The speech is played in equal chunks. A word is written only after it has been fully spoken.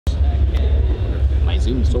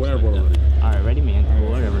So whenever we're ready. Alright, ready, man.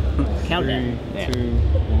 Whatever. Countdown. 3, 2,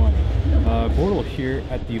 1. Bortle here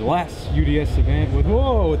at the Last UDS event with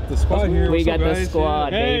with the squad here. We What's got up, the guys?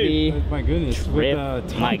 squad, baby. Oh, my goodness. Rip,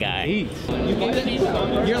 with my guy. 8.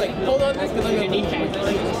 You're like, hold on, this because I'm gonna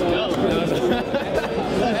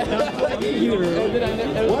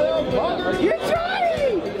You're trying!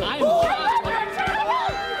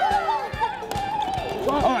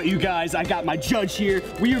 Alright, you guys, I got my judge here.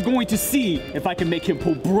 We are going to see if I can make him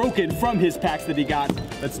pull broken from his packs that he got.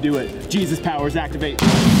 Let's do it. Jesus powers activate.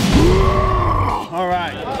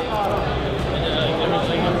 Alright.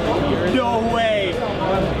 No way.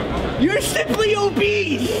 You're simply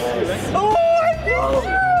obese. Oh, I miss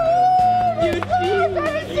you. I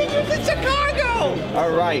haven't seen you since Chicago.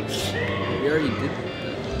 Alright. We already did.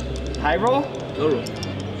 High roll? Low roll.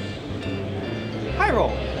 High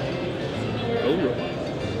roll. Low roll.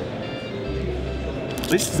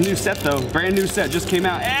 This is a new set though. Brand new set just came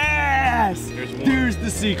out. Yes! There's the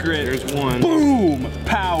secret. There's one. Boom!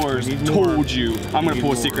 Powers. Told you. I'm gonna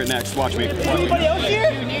pull a secret next. Watch me. Anybody else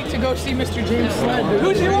here? You need to go see Mr. James Sled.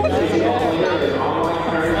 Who's here?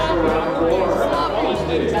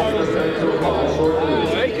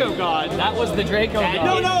 Draco God. That was the Draco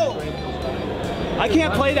God. No! I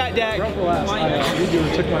can't play that deck.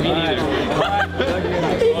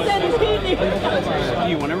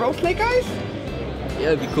 You wanna roll Snake Eyes?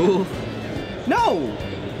 Yeah, it'd be cool. No!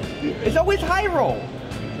 It's always high roll.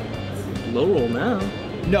 Low roll now.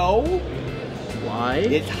 No, Why?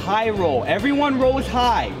 it's high roll. Everyone rolls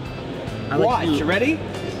high. Watch, you ready?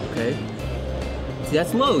 Okay. See,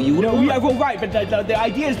 that's low. You would No, yeah, roll right, but the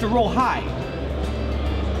idea is to roll high.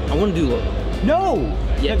 I want to do low. No!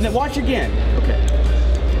 Yes. Then watch again. Okay.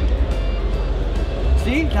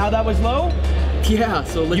 See how that was low? Yeah,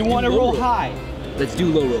 so let's You do want to low roll high. Let's do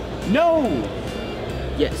low roll. No!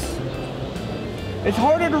 Yes. It's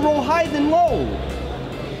harder to roll high than low.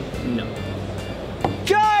 No.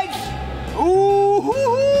 Judge! Ooh! Hoo,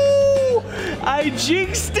 hoo. I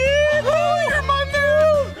jinxed it! Oh, you're my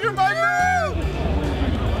move! You're my move!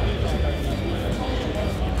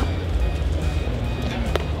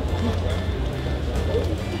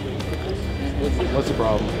 What's the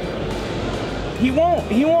problem? He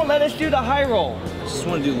won't let us do the high roll. Just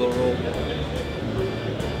want to do low roll.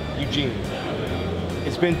 Eugene,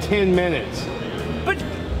 it's been 10 minutes. But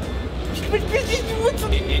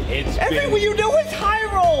everyone you know is high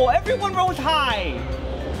roll. Everyone rolls high.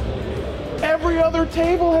 Every other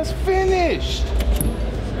table has finished.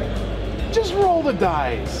 Just roll the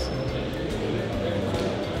dice.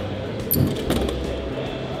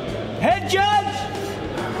 Head judge.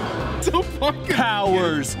 So fucking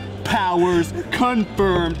Powers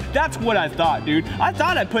confirmed. That's what I thought, dude. I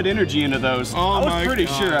thought I put energy into those. Oh I was my pretty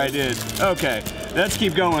God. sure I did. Okay, let's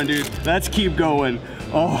keep going, dude. Let's keep going.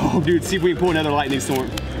 Oh, dude, see if we can pull another lightning storm.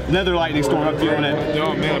 Another lightning storm. I'm feeling it.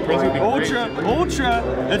 Oh man, the present would be great. Ultra.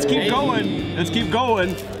 Let's keep going. Let's keep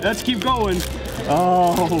going. Let's keep going.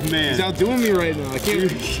 Oh man. He's outdoing me right now. I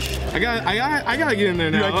can't. I gotta get in there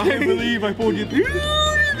Dude, now. I can't believe I pulled you.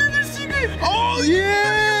 Oh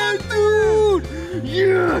yeah, dude.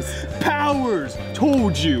 Yes. Powers.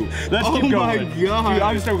 Told you. Let's keep going. Oh my God. Dude,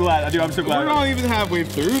 I'm so glad. Dude, I'm so glad. We're not even halfway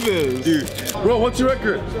through this. Dude. Bro, what's your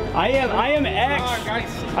record? I am X.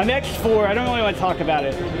 I'm X4. I don't really want to talk about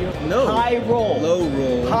it. No. High roll. Low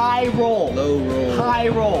roll. High roll. Low roll. High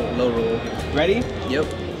roll. Low roll. Ready? Yep.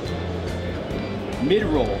 Mid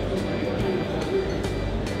roll.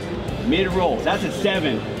 Mid roll. That's a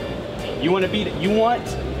 7. You want to beat it. You want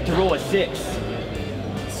to roll a 6.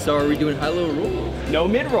 So are we doing high low roll? No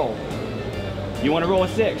mid roll. You want to roll a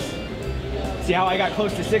 6. See how I got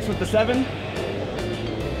close to 6 with the 7?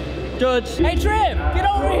 Judge. Hey, Trim, get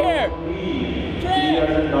over here.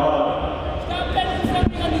 Trim. Stop betting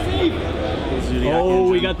something on the Eve. Oh,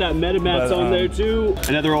 we got that MetaMats on there too.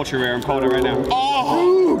 Another ultra rare. I'm calling it right now.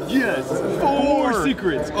 Oh, yes. 4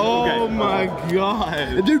 secrets. Oh Okay. my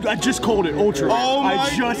God. Dude, I just called it ultra rare. Oh my I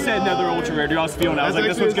just said another ultra rare, dude. I was feeling it. I was like,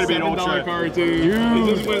 this That's one's gonna be an actually ultra a $7 rare. card too. Dude.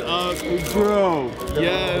 It just went up. Bro,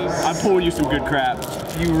 Yes. I'm pulling you some good crap.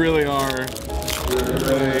 You really are.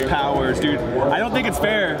 Powers, dude. I don't think it's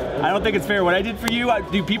fair. I don't think it's fair. What I did for you,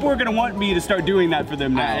 dude, people are gonna want me to start doing that for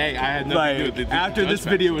them now. Hey, I had nothing to do with it. After this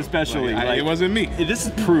video especially. Like, it wasn't me. This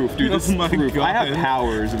is proof, dude. This Oh is my proof. I have God.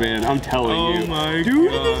 powers, man. I'm telling you. Oh my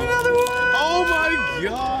Dude, God. there's another one. Oh my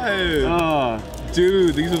God.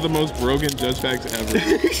 Dude, these are the most broken judge packs ever.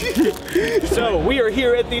 So we are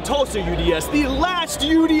here at the Tulsa UDS, the last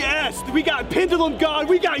UDS. We got Pendulum God,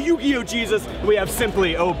 we got Yu-Gi-Oh Jesus, we have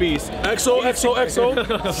Simply Obese. XO.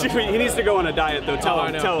 He needs to go on a diet though. Tell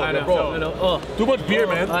him. I know. Too much beer,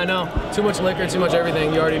 man. I know. Too much liquor, too much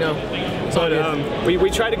everything. You already know. But we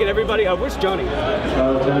try to get everybody. Where's Johnny?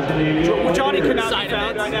 Johnny cannot be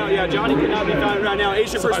found right now. Yeah, Johnny cannot be found right now.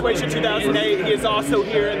 Asian Persuasion 2008. He is also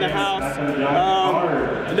here in the house.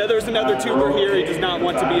 There's another tuber here. He does not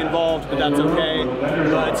want to be involved, but that's okay.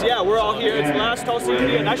 But yeah, we're all here. It's the last Tulsa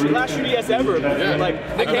UDS. Actually, last UDS ever. Like,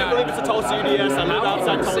 I can't believe it's a Tulsa UDS. I live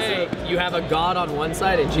outside Tulsa. Say you have a God on one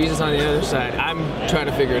side and Jesus on the other side. I'm trying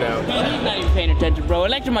to figure it out. He's not even paying attention, bro.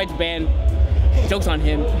 Electromite's banned. Joke's on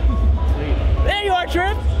him. There you are,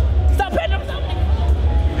 Trip. Stop hitting him.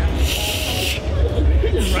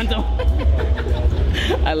 Just run them.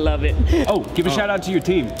 I love it. Oh, give a shout out to your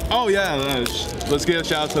team. Oh yeah, let's give a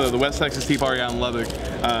shout out to the West Texas Tea Party out in Lubbock.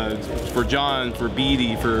 For John, for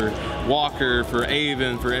Beatty, for Walker, for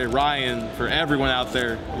Avon, for Ryan, for everyone out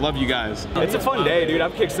there. Love you guys. It's a fun day, dude.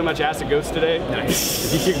 I've kicked so much ass at Ghost today.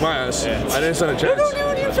 He kicked my ass. Yeah. I didn't stand a chance. No,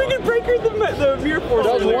 dude, you freaking breaker the mirror force.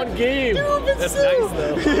 That was one game. Dude, That's nice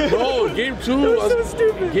though. No, game 2. That's so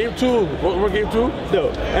stupid. Game 2. What game 2? No,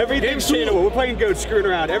 everything's Game 2. chainable. We're playing Ghost, screwing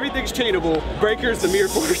around. Everything's chainable. Breaker's the mirror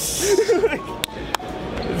force.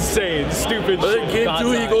 Insane, stupid shit. Game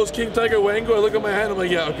 2, he goes King Tiger Wango. I look at my hand, I'm like,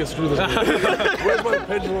 yeah, okay, screw this. Where's my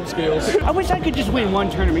pendulum scales? I wish I could just win one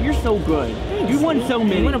tournament. You're so good. You won so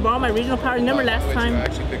many. You want to borrow my regional power? Remember last time?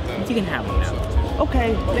 You can have one now.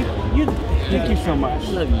 Okay, thank you so much.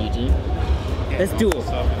 I love you, Eugene. Let's duel.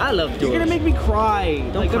 I love duels. You're gonna make me cry.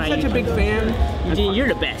 Don't cry, I'm such a big fan. Eugene, you're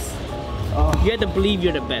the best. You have to believe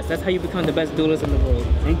you're the best. That's how you become the best duelist in the world.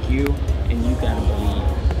 Thank you. And you gotta believe.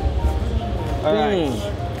 All right.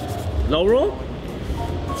 Low roll?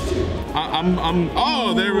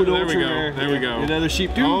 Oh, there we go. There we go. Another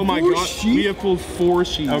sheep. Dude, oh my god, sheep? we have pulled 4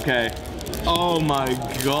 sheep. Okay. Oh my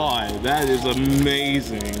god, that is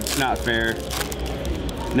amazing. It's not fair.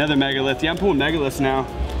 Another megalith. Yeah, I'm pulling megaliths now.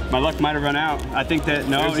 My luck might have run out. I think that,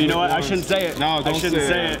 no, you know what? I shouldn't say it. No, don't I shouldn't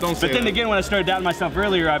say it. Don't say but then again, when I started doubting myself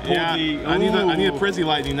earlier, I pulled the. I need a Prizzy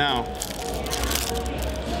Lightning now.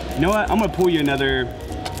 You know what? I'm gonna pull you another.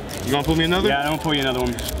 You gonna pull me another? Yeah, I'm gonna pull you another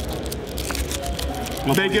one.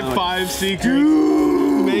 Make it 5 secrets.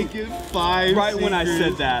 Dude! Make it 5 Right when I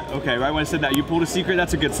said that. Okay, right when I said that, you pulled a secret.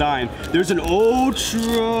 That's a good sign. There's an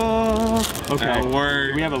ultra. Okay. That'll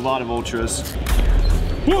work. We have a lot of ultras.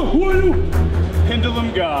 Who are you?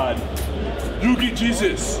 Pendulum God. Yugi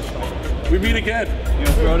Jesus. We meet again. You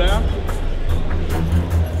gonna throw down?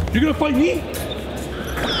 You're gonna fight me?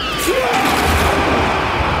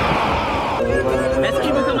 That's how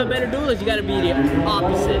you become a better duelist. You gotta be the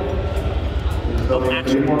opposite of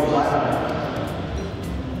action.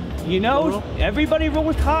 You know, everybody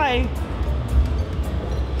rolls high.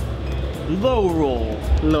 Low roll.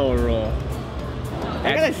 Low roll.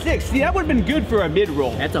 I got a 6. See, that would have been good for a mid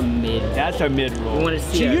roll. That's a mid. That's a mid roll. You want to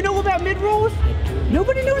see So it? you know about mid rolls?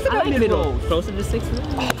 Nobody knows about mid rolls. Closer to 6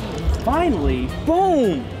 rolls. Finally,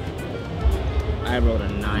 boom. I rolled a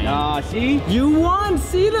 9. Ah, see? You won.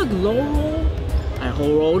 See, look, low roll. I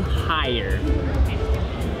rolled higher.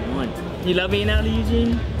 One. You love being out of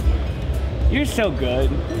Eugene? You're so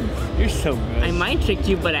good. You're so good. I might trick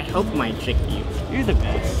you, but I hope might trick you. You're the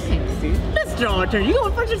best. Thanks, dude. Let's draw our turn. You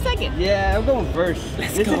going first or second? Yeah, I'm going first.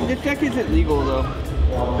 Let's this go. This deck isn't legal though.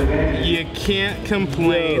 You can't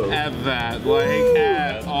complain at that, like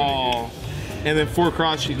at all. And then 4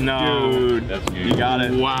 cross sheet. No, Dude, you got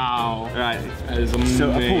it. Wow. All right. That is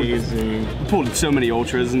amazing. I pulled so many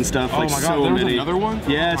ultras and stuff. Oh like my god, so there was many. another one?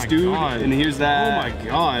 Yes, oh my dude. God. And here's that. Oh my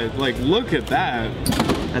god, like look at that.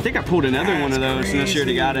 I think I pulled another one of those, unless you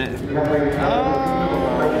already got it. I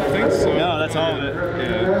think so. No, that's all of it.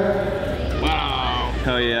 Yeah. Wow.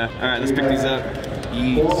 Hell yeah. All right, let's pick these up.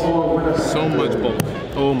 Eat so much bulk.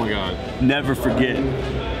 Oh my god. Never forget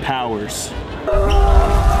powers.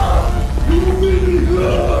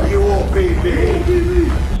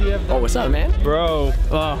 Oh, what's up, man? Bro,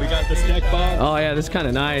 Oh, we got this deck box. oh yeah, this is kind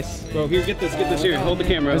of nice. Bro, here, get this here. Hold the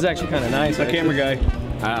camera. This is actually kind of nice. The camera guy.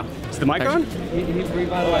 Wow. Is the mic on? This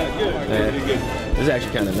is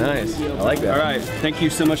actually kind of nice. I like that. All right, thank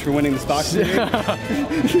you so much for winning this box today.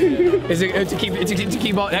 Is it to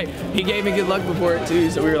keep all? Hey, he gave me good luck before it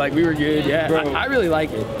too, so we were good. Yeah, Bro. I really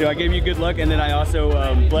like it. Dude, I gave you good luck, and then I also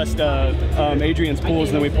blessed Adrian's pools,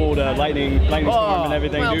 and then we pulled lightning storm and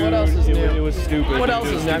everything. Well, dude, what else is new? It was stupid. What else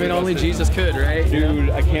is new? I mean, only Jesus could, right?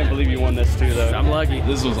 Dude, I can't believe you won this too, though. I'm lucky.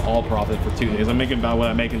 This was all profit for 2 days. I'm making about what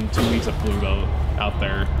I make in 2 weeks of Pluto. out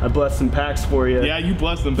there. I blessed some packs for you. Yeah, you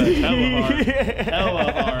blessed them back hella hard.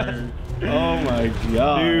 Hella hard. Oh my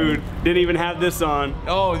god. Dude, didn't even have this on.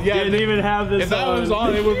 Oh yeah. Didn't even have this on. If that was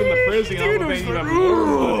on, it would have been the prison. Dude, I would have it been was even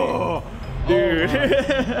more. dude.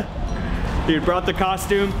 Dude, brought the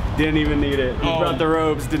costume, didn't even need it. He brought the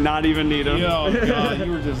robes, did not even need them. Yo, god,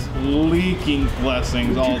 you were just leaking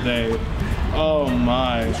blessings all day. Oh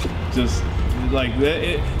my. Just like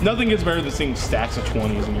nothing gets better than seeing stacks of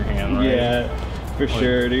 20s in your hand, right? Yeah, for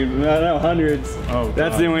sure, dude. I know, hundreds. Oh,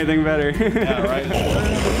 that's the only thing better. Yeah, right.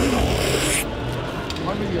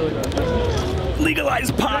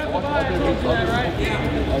 Legalize pot.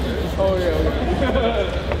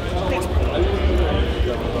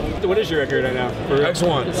 What is your record right now?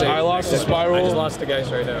 X1. I lost the spiral. I just lost to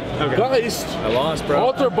Geist right now. Okay. Geist. I lost, bro.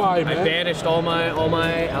 Alter buy, man. I banished all my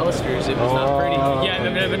Alistairs. It was not pretty. Yeah,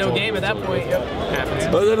 I have no game at that point. Yep. Happens.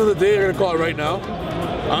 But at the end of the day, they're gonna call it right now.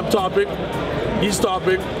 I'm topping. He's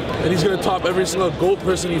topping. And he's gonna top every single gold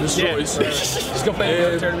person he destroys. Yeah. Just go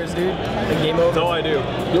play the tournaments, dude. The game over.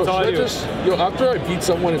 That's all I do. Yo, after I beat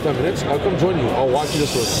someone in 10 minutes, I'll come join you. I'll watch you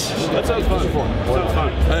this one. That sounds fun. That sounds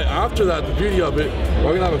fun. Hey, after that, the beauty of it,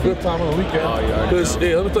 we're gonna have a good time on the weekend. Oh, yeah. Because,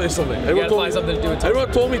 hey, let me tell you something. Find something to do with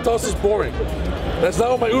everyone told me Toss is boring. That's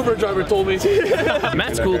not what my Uber driver told me.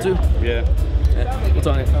 Matt's cool too. Yeah. What's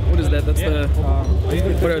on it? What is that? That's the.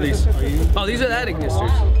 What are these? Oh, these are the attic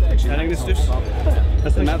nisters.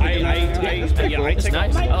 That's the map. It's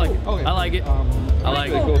nice. I like it. I like it. I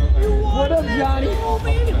like it. What up, Johnny? Oh,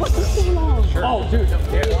 man, what's so long? Sure. Oh, dude.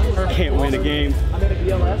 Can't win a game.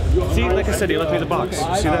 See, like I said, he left me the box.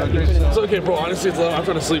 See that? It's okay, bro. Honestly, it's 11. I'm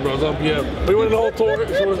trying to sleep, bro. It's 11 p.m. We went on the whole tour.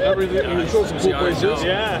 Showed us everything. We showed some cool places.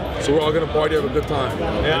 Yeah. So we're all gonna party, have a good time.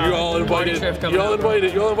 Yeah. You're all invited. You're all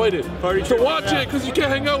invited. You're all invited. To watch it, because you can't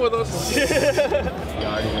hang out with us.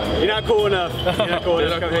 You're not cool enough. You're not cool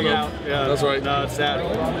enough to come hang out. Yeah, that's right. No, it's sad.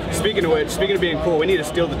 Speaking of which, speaking of being cool, we need to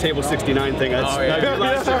steal the table 69 thing. That's,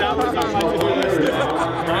 that was on my to-do list.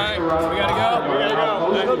 Alright, we gotta go. We gotta go.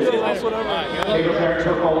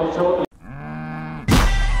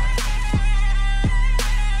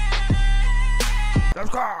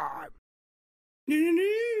 Subscribe.